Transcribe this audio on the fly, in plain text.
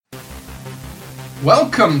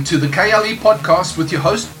Welcome to the KLE podcast with your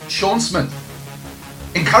host, Sean Smith.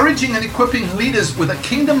 Encouraging and equipping leaders with a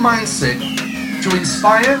kingdom mindset to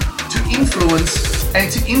inspire, to influence,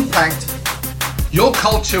 and to impact your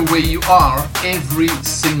culture where you are every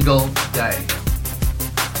single day.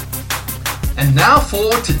 And now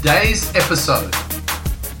for today's episode.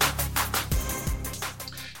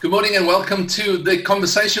 Good morning and welcome to the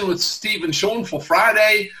conversation with Steve and Sean for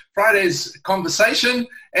Friday's conversation.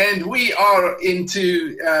 And we are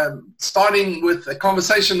into starting with a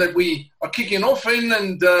conversation that we are kicking off in.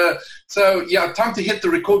 And so, time to hit the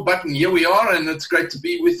record button. Here we are, and it's great to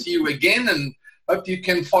be with you again. And hope you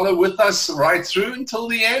can follow with us right through until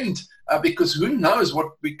the end, because who knows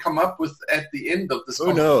what we come up with at the end of this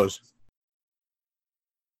conversation. Who knows?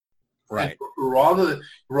 Right. And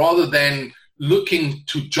rather than looking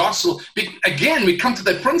to jostle. Again, we come to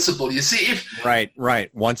that principle. You see, if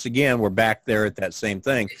right. Once again, we're back there at that same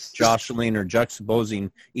thing, jostling or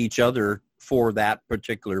juxtaposing each other for that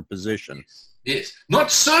particular position. Yes,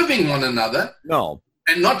 not serving one another. No,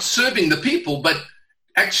 and not serving the people, but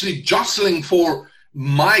actually jostling for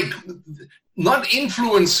not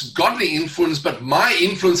influence, godly influence, but my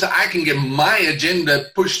influence. I can get my agenda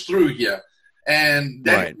pushed through here, and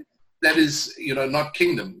that. Right. That is, not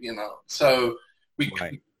kingdom, So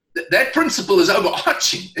that principle is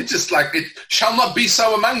overarching. It's just like it shall not be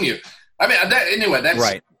so among you. I mean, that's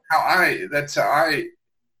right. That's how I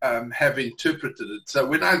have interpreted it. So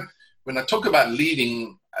when I talk about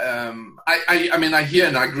leading, I hear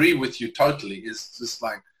and I agree with you totally. It's just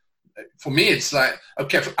like, for me, it's like,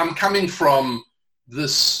 okay, I'm coming from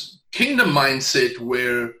this kingdom mindset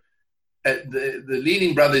where the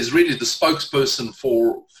leading brother is really the spokesperson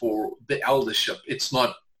for the eldership. It's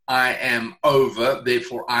not I am over,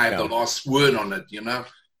 therefore I have the last word on it,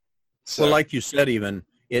 So, well, like you said, even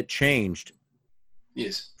it changed.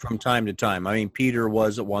 Yes. From time to time. I mean, Peter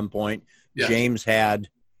was at one point. Yeah.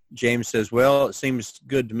 James says, well, it seems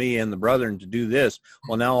good to me and the brethren to do this.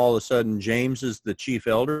 Well, now all of a sudden James is the chief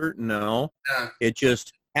elder. No, It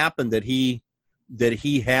just happened that he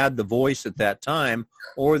had the voice at that time,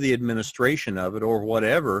 or the administration of it, or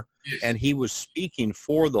whatever, yes. And he was speaking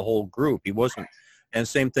for the whole group. He wasn't, and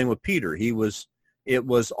same thing with Peter. It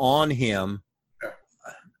was on him. Yeah.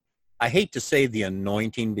 I hate to say the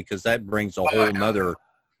anointing, because that brings a whole nother,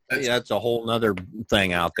 that's a whole nother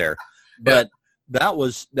thing out there. But that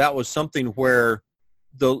was something where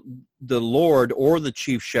the Lord or the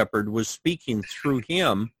chief shepherd was speaking through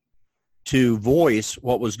him to voice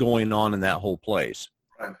what was going on in that whole place.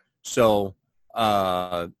 Right. So,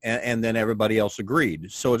 and then everybody else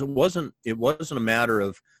agreed. So it wasn't a matter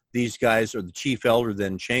of these guys or the chief elder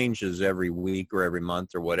then changes every week or every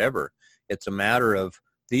month or whatever. It's a matter of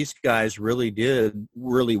these guys really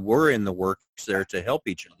were in the works there to help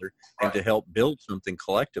each other and to help build something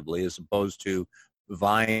collectively, as opposed to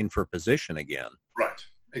vying for position again. Right.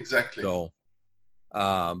 Exactly. So,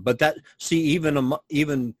 but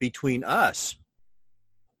even between us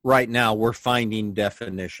right now, we're finding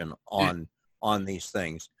definition on these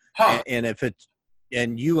things.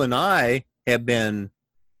 And you and I have been,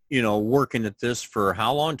 working at this for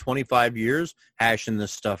how long? 25 years, hashing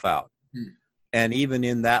this stuff out. And even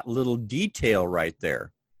in that little detail right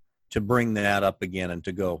there, to bring that up again and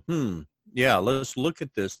to go, let's look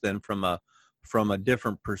at this then from a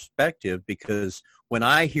different perspective, because when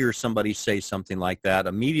I hear somebody say something like that,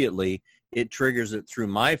 immediately it triggers it through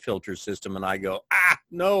my filter system, and I go,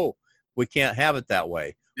 no, we can't have it that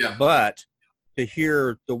way. Yeah. But to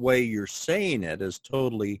hear the way you're saying it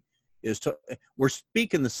we're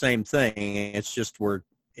speaking the same thing. It's just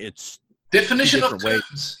it's definition of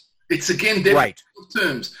terms. It's again definition of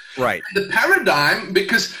terms. Right. And the paradigm,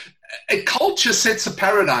 because a culture sets a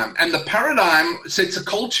paradigm, and the paradigm sets a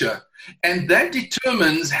culture. And that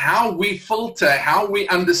determines how we filter, how we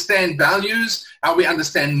understand values, how we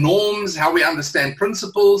understand norms, how we understand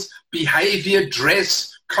principles, behavior,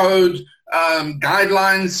 dress, code,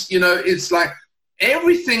 guidelines. It's like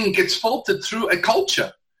everything gets filtered through a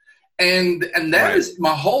culture. And that is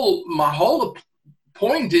my whole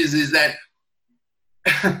point is that,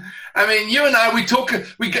 I mean, you and I,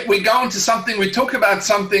 we go into something, we talk about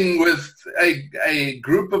something with a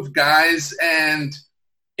group of guys, and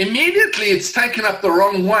immediately it's taken up the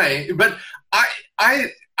wrong way. But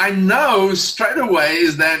I know straight away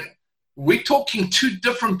is that we're talking two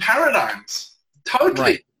different paradigms. Totally.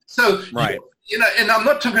 Right. So, right. And I'm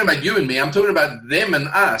not talking about you and me. I'm talking about them and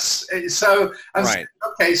us. So I'm saying,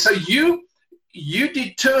 okay, so you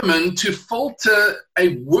determine to filter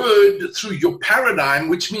a word through your paradigm,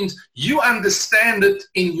 which means you understand it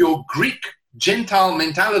in your Greek Gentile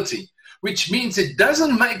mentality. which means it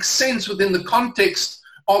doesn't make sense within the context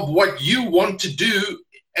of what you want to do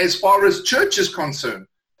as far as church is concerned.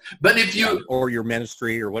 But if you or your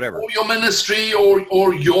ministry or whatever, or your ministry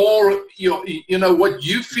or your you know what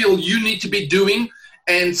you feel you need to be doing,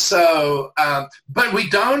 and so but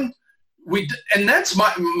and that's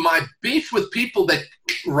my beef with people that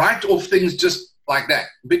write off things just like that,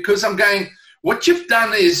 because I'm going, what you've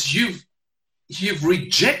done is you've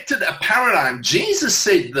rejected a paradigm. Jesus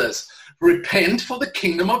said this: repent, for the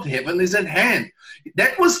kingdom of heaven is at hand.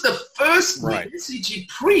 That was the first message he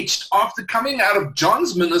preached after coming out of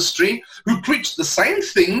John's ministry, who preached the same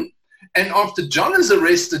thing. And after John is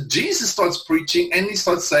arrested, Jesus starts preaching, and he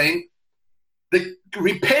starts saying,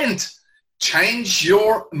 repent, change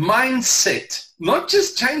your mindset. Not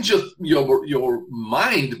just change your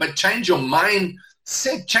mind, but change your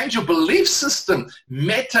mindset, change your belief system.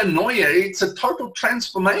 Metanoia, it's a total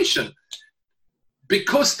transformation.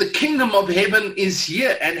 Because the kingdom of heaven is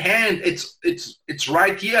here at hand. It's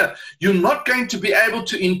right here. You're not going to be able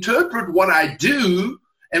to interpret what I do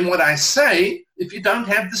and what I say if you don't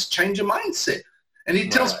have this change of mindset. And he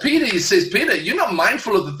tells Peter, he says, Peter, you're not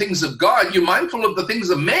mindful of the things of God. You're mindful of the things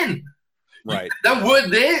of men. Right. That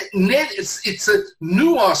word there, it's a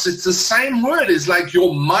nuance. It's the same word. It's like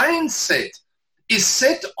your mindset is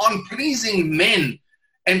set on pleasing men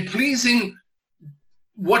and pleasing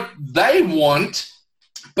what they want,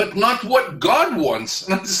 but not what God wants.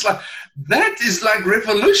 And I'm just like, that is like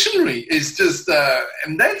revolutionary. It's just,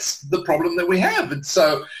 and that's the problem that we have. And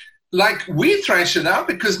so, like, we thrash it out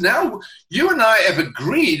because now you and I have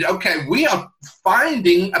agreed, okay, we are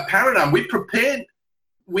finding a paradigm. We're prepared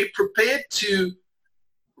to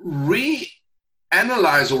reanalyze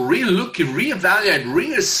or relook, reevaluate,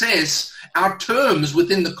 reassess our terms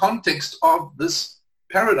within the context of this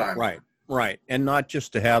paradigm. Right. And not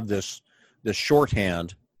just to have this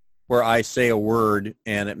shorthand where I say a word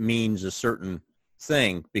and it means a certain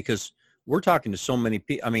thing, because we're talking to so many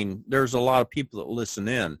people. I mean, there's a lot of people that listen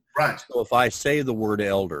in. Right. So if I say the word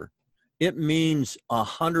elder, it means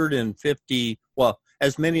 150, well,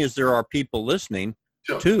 as many as there are people listening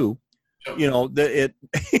to, you know, there's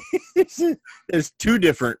two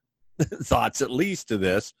different thoughts at least to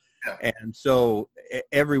this. Yeah. And so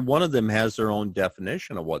every one of them has their own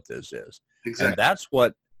definition of what this is. Exactly. And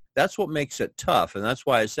that's what makes it tough. And that's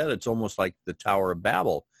why I said it's almost like the Tower of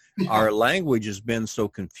Babel. Our language has been so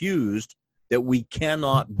confused that we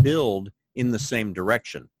cannot build in the same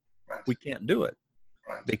direction. Right. We can't do it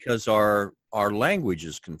because our language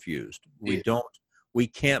is confused. We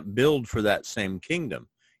can't build for that same kingdom.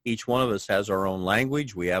 Each one of us has our own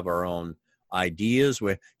language. We have our own ideas.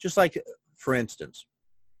 Just like, for instance,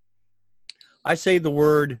 I say the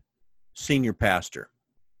word senior pastor.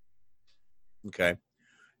 Okay.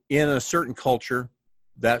 In a certain culture,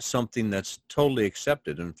 that's something that's totally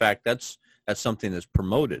accepted. In fact, that's something that's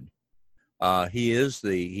promoted. He is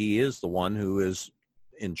the one who is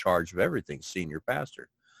in charge of everything, senior pastor.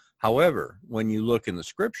 However, when you look in the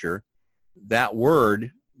scripture, that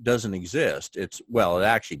word doesn't exist. It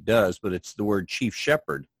actually does, but it's the word chief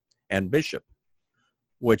shepherd and bishop,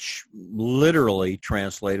 which literally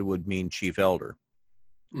translated would mean chief elder.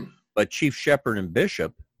 But chief shepherd and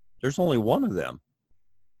bishop, there's only one of them,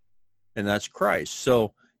 and that's Christ.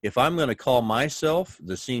 So if I'm going to call myself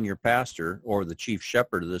the senior pastor or the chief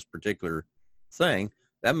shepherd of this particular thing,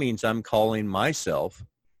 that means I'm calling myself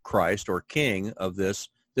Christ or king of this.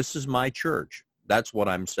 This is my church. That's what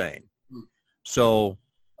I'm saying. So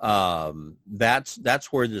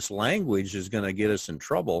that's where this language is going to get us in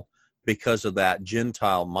trouble, because of that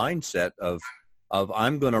Gentile mindset of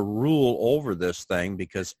I'm going to rule over this thing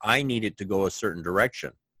because I need it to go a certain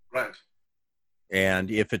direction. Right.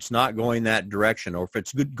 And if it's not going that direction, or if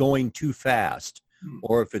it's going too fast,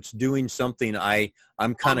 or if it's doing something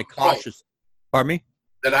I'm kind of cautious. Pardon me?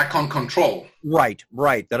 That I can control. Right.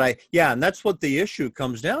 And that's what the issue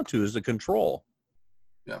comes down to, is the control.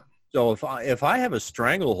 Yeah. So if I have a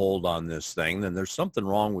stranglehold on this thing, then there's something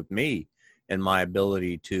wrong with me and my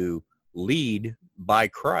ability to lead by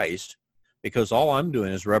Christ, because all I'm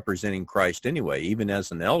doing is representing Christ anyway. Even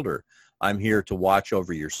as an elder, I'm here to watch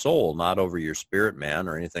over your soul, not over your spirit, man,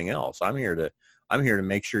 or anything else. I'm here to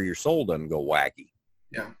make sure your soul doesn't go wacky.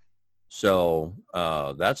 Yeah. So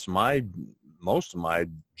that's most of my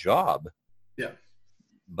job. Yeah.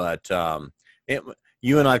 But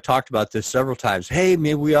you and I've talked about this several times. Hey,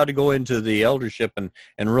 maybe we ought to go into the eldership and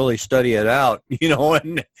really study it out, you know.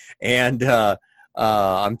 And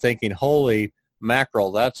I'm thinking, holy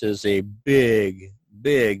mackerel, that is a big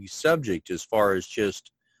subject as far as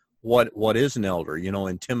just what is an elder, you know.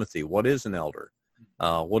 In Timothy, what is an elder?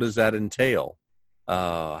 What does that entail?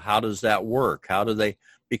 How does that work? How do they?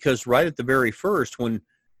 Because right at the very first, when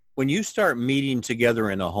you start meeting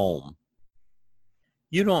together in a home,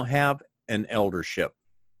 you don't have an eldership.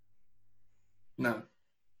 No.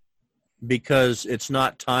 Because it's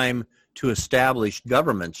not time to establish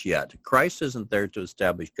governments yet. Christ isn't there to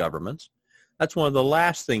establish governments. That's one of the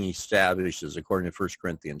last things he establishes, according to 1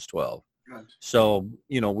 Corinthians 12. Right. So,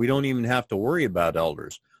 we don't even have to worry about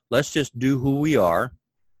elders. Let's just do who we are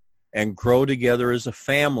and grow together as a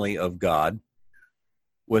family of God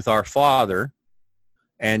with our Father,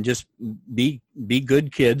 and just be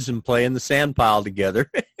good kids and play in the sand pile together,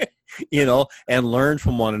 and learn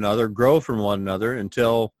from one another, grow from one another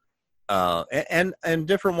until, and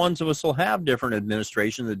different ones of us will have different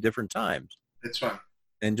administrations at different times. That's right.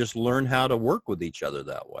 And just learn how to work with each other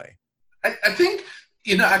that way. I think,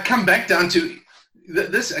 I come back down to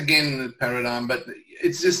this again, paradigm, but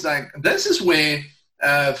it's just like, this is where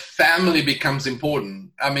family becomes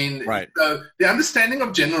important. I mean, right. The understanding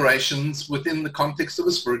of generations within the context of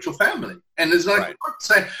a spiritual family. And it's like, right.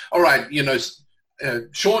 Say, all right,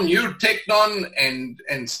 Sean, you're Technon,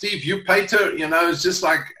 and Steve, you Pater, it's just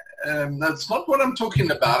like, that's not what I'm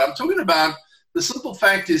talking about. I'm talking about the simple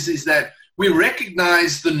fact is that we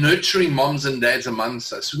recognize the nurturing moms and dads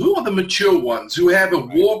amongst us. Who are the mature ones who have a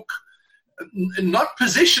walk, not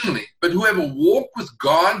positionally, but who have a walk with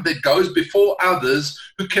God that goes before others,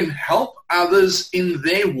 who can help others in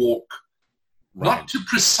their walk, right. Not to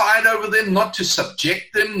preside over them, not to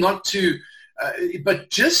subject them, not to, but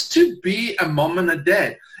just to be a mom and a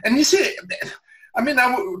dad. And you see, I mean,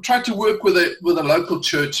 I tried to work with a local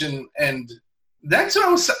church, and that's what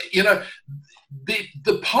I was saying.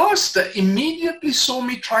 The pastor immediately saw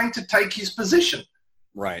me trying to take his position.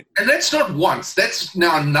 Right. And that's not once. That's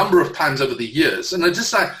now a number of times over the years. And I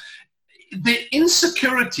just like, the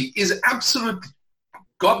insecurity is absolute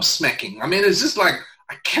gobsmacking. I mean, it's just like,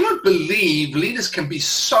 I cannot believe leaders can be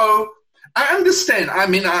so, I understand. I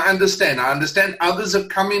understand others have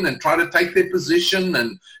come in and try to take their position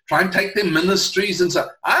and try and take their ministries and so.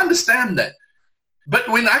 I understand that. But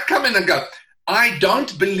when I come in and go, I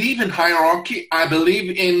don't believe in hierarchy. I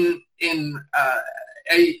believe in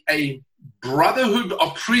a brotherhood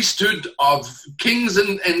of priesthood of kings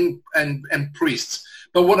and priests.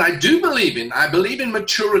 But what I do believe in, I believe in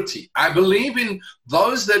maturity. I believe in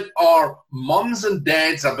those that are moms and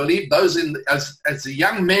dads. I believe those as the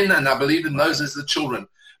young men, and I believe in those as the children.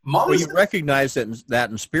 Well, you recognize that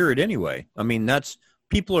in spirit anyway. I mean,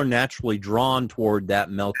 people are naturally drawn toward that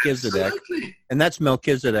Melchizedek. Absolutely. And that's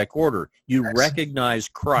Melchizedek order. You recognize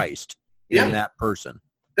Christ in that person.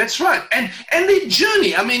 That's right. And their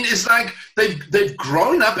journey, I mean, it's like they've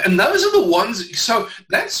grown up, and those are the ones. So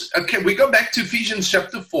that's, okay, we go back to Ephesians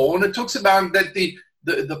chapter 4, and it talks about that the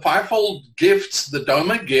fivefold gifts, the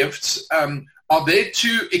Doma gifts, are there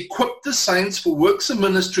to equip the saints for works of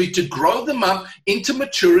ministry, to grow them up into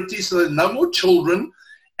maturity so that no more children,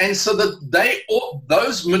 and so that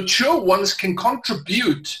those mature ones can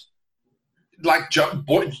contribute, like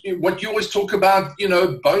what you always talk about,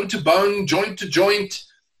 bone to bone, joint to joint,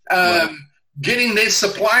 right. Getting their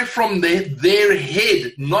supply from their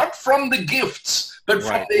head, not from the gifts, but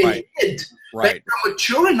from their head. Right. They are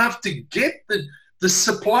mature enough to get the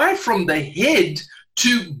supply from the head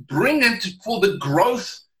to bring it for the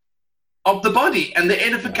growth of the body and the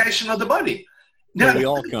edification of the body. Now, we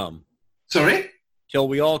all come. Sorry? Till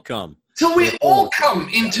we all come. Till we all come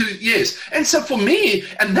into, yes. And so for me,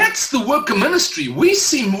 and that's the work of ministry. We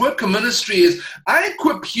see work of ministry as, I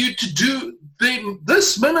equip you to do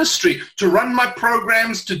this ministry, to run my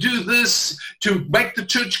programs, to do this, to make the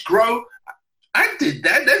church grow. I did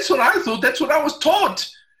that. That's what I thought. That's what I was taught.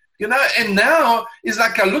 And now it's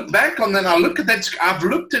like I look back on that, I look at that. I've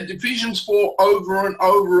looked at Ephesians 4 over and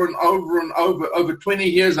over and over and over 20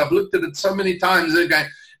 years. I've looked at it so many times again.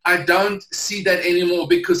 I don't see that anymore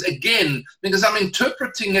because I'm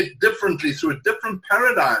interpreting it differently through a different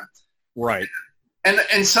paradigm. Right.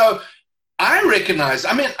 And so I recognize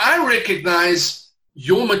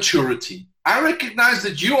your maturity. I recognize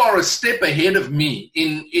that you are a step ahead of me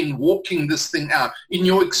in walking this thing out, in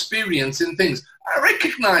your experience in things. I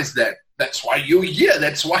recognize that. That's why you're here.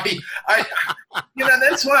 That's why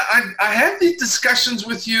that's why I have these discussions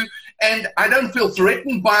with you, and I don't feel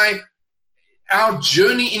threatened by our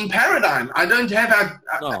journey in paradigm. I don't have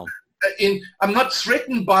I'm not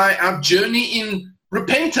threatened by our journey in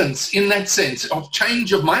repentance in that sense of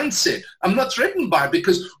change of mindset. I'm not threatened by it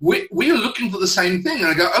because we're looking for the same thing. And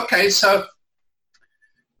I go, okay, so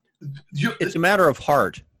it's a matter of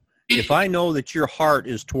heart. If I know that your heart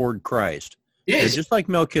is toward Christ, yes, just like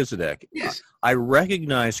Melchizedek, yes, I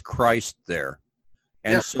recognize Christ there.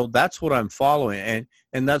 And so that's what I'm following.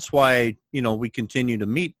 And that's why, we continue to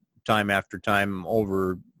meet time after time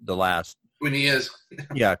over the last 20 years.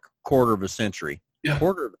 Quarter of a century. Yeah.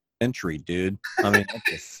 Quarter of a century, dude. I mean,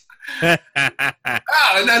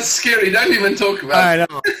 that's scary. Don't even talk about it. I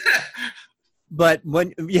know. But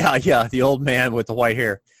when, the old man with the white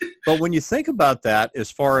hair. But when you think about that, as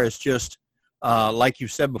far as just, like you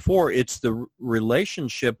said before, it's the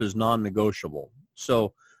relationship is non-negotiable.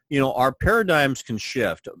 So, our paradigms can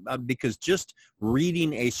shift because just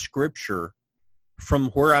reading a scripture from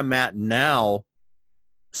where I'm at now,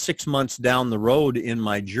 6 months down the road in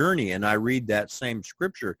my journey, and I read that same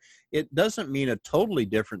scripture, it doesn't mean a totally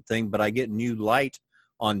different thing, but I get new light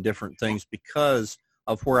on different things because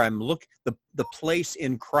of where I'm looking, the place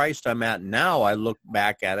in Christ I'm at now. I look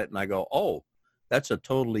back at it and I go, oh, that's a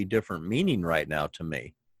totally different meaning right now to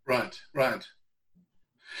me. Right.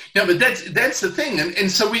 Yeah, but that's the thing, and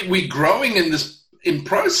so we're growing in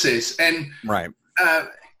process, and right.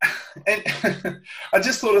 And I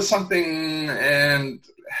just thought of something, and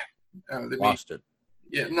lost it.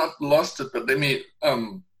 Yeah, not lost it, but let me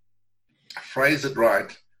phrase it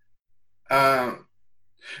right.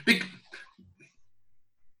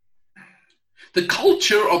 The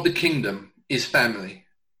culture of the kingdom is family.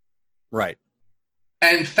 Right.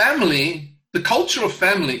 And family, the culture of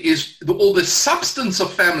family or the substance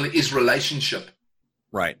of family is relationship.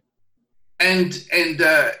 Right. And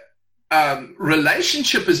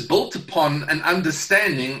relationship is built upon an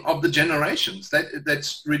understanding of the generations.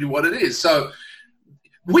 That's really what it is. So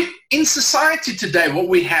in society today, what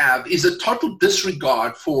we have is a total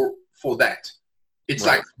disregard for that. It's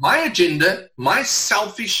right. Like my agenda, my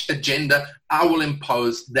selfish agenda, I will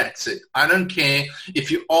impose. That's it. I don't care if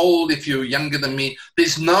you're old, if you're younger than me.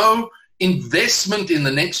 There's no investment in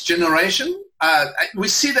the next generation. We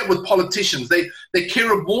see that with politicians. They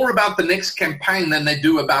care more about the next campaign than they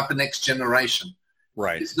do about the next generation.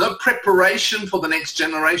 Right. There's no preparation for the next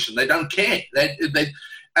generation. They don't care.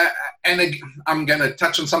 And I'm going to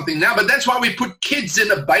touch on something now, but that's why we put kids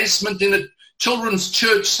in a basement in a children's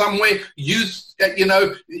church somewhere, youth,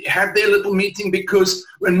 have their little meeting, because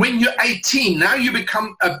when you're 18, now you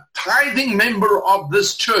become a tithing member of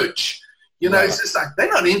this church. Right. It's just like they're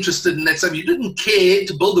not interested in that stuff. You didn't care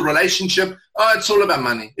to build a relationship. Oh, it's all about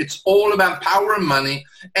money. It's all about power and money.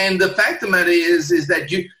 And the fact of the matter is that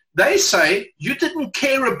they say you didn't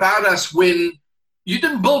care about us when you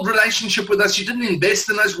didn't build relationship with us. You didn't invest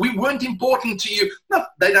in us. We weren't important to you. No,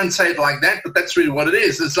 they don't say it like that, but that's really what it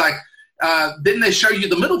is. It's like then they show you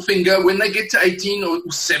the middle finger when they get to 18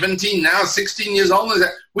 or 17, now 16 years old.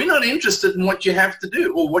 We're not interested in what you have to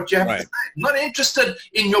do or what you have to say. Not interested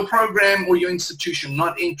in your program or your institution.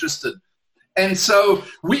 Not interested. And so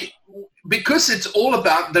because it's all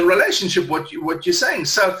about the relationship, what you're saying.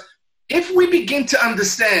 So if we begin to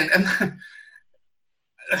understand, and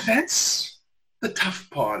that's the tough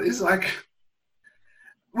part, is like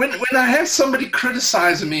when I have somebody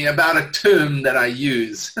criticizing me about a term that I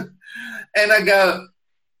use, and I go,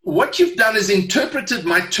 what you've done is interpreted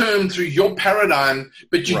my term through your paradigm,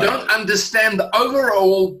 but you don't understand the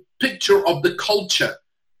overall picture of the culture.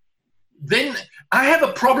 Then I have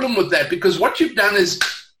a problem with that, because what you've done is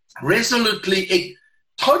resolutely,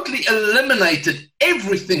 totally eliminated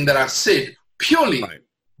everything that I've said purely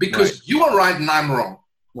because you are right and I'm wrong.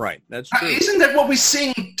 Right, that's true. Isn't that what we're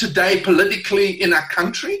seeing today politically in our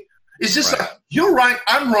country? It's just like, you're right,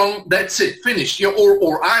 I'm wrong, that's it, finished.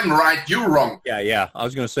 Or I'm right, you're wrong. Yeah. I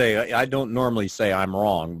was going to say, I don't normally say I'm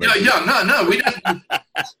wrong. But... No, we don't.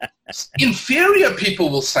 Inferior people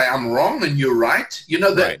will say I'm wrong and you're right.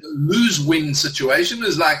 The lose-win situation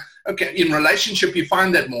is like, okay, in relationship you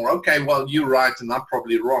find that more. Okay, well, you're right and I'm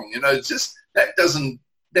probably wrong. It's just,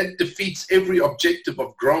 that defeats every objective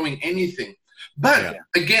of growing anything. But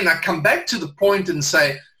again, I come back to the point and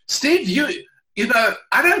say, Steve,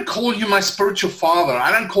 I don't call you my spiritual father. I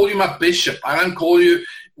don't call you my bishop. I don't call you.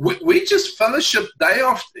 We just fellowship day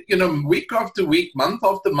after, week after week, month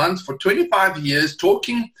after month for 25 years,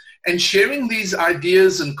 talking and sharing these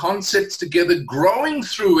ideas and concepts together, growing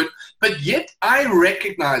through it. But yet I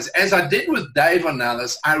recognize, as I did with Dave on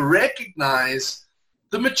Alice, I recognize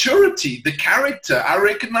the maturity, the character. I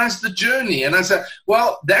recognize the journey. And I say,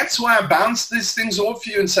 well, that's why I bounce these things off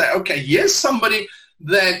you and say, okay, here's somebody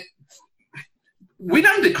that we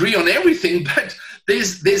don't agree on everything, but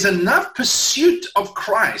there's enough pursuit of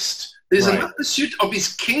Christ. There's enough pursuit of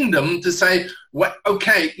his kingdom to say, well,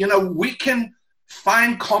 okay, we can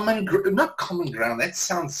find not common ground. That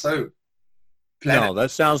sounds so No,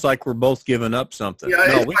 that sounds like we're both giving up something. Yeah,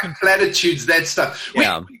 no, we can platitudes, that stuff.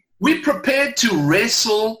 Yeah. We're prepared to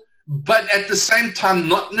wrestle, but at the same time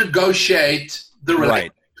not negotiate the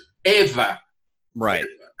relationship, ever. Right.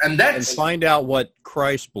 And that's... And find out what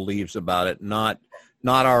Christ believes about it, not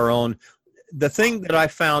our own. The thing that I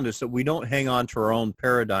found is that we don't hang on to our own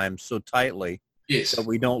paradigm so tightly that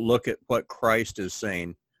we don't look at what Christ is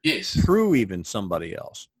saying through even somebody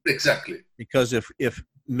else. Exactly. Because if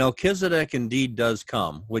Melchizedek indeed does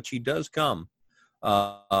come, which he does come,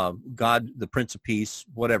 God, the Prince of Peace,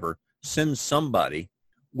 whatever, sends somebody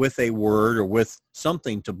with a word or with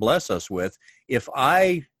something to bless us with. If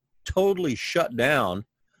I totally shut down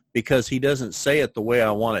because he doesn't say it the way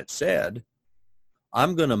I want it said,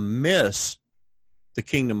 I'm going to miss the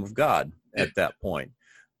kingdom of God at that point.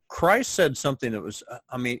 Christ said something that was,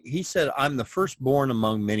 he said, I'm the firstborn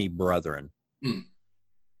among many brethren.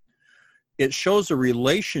 It shows a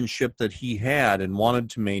relationship that he had and wanted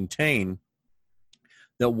to maintain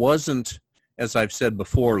that wasn't, as I've said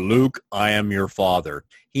before, Luke, I am your father.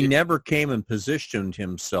 He never came and positioned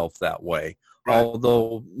himself that way,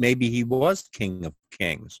 although maybe he was King of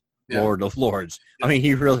Kings, Lord of Lords.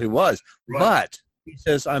 He really was. But he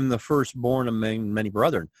says, I'm the firstborn among many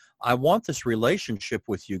brethren. I want this relationship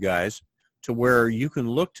with you guys to where you can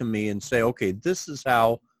look to me and say, okay, this is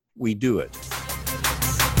how we do it.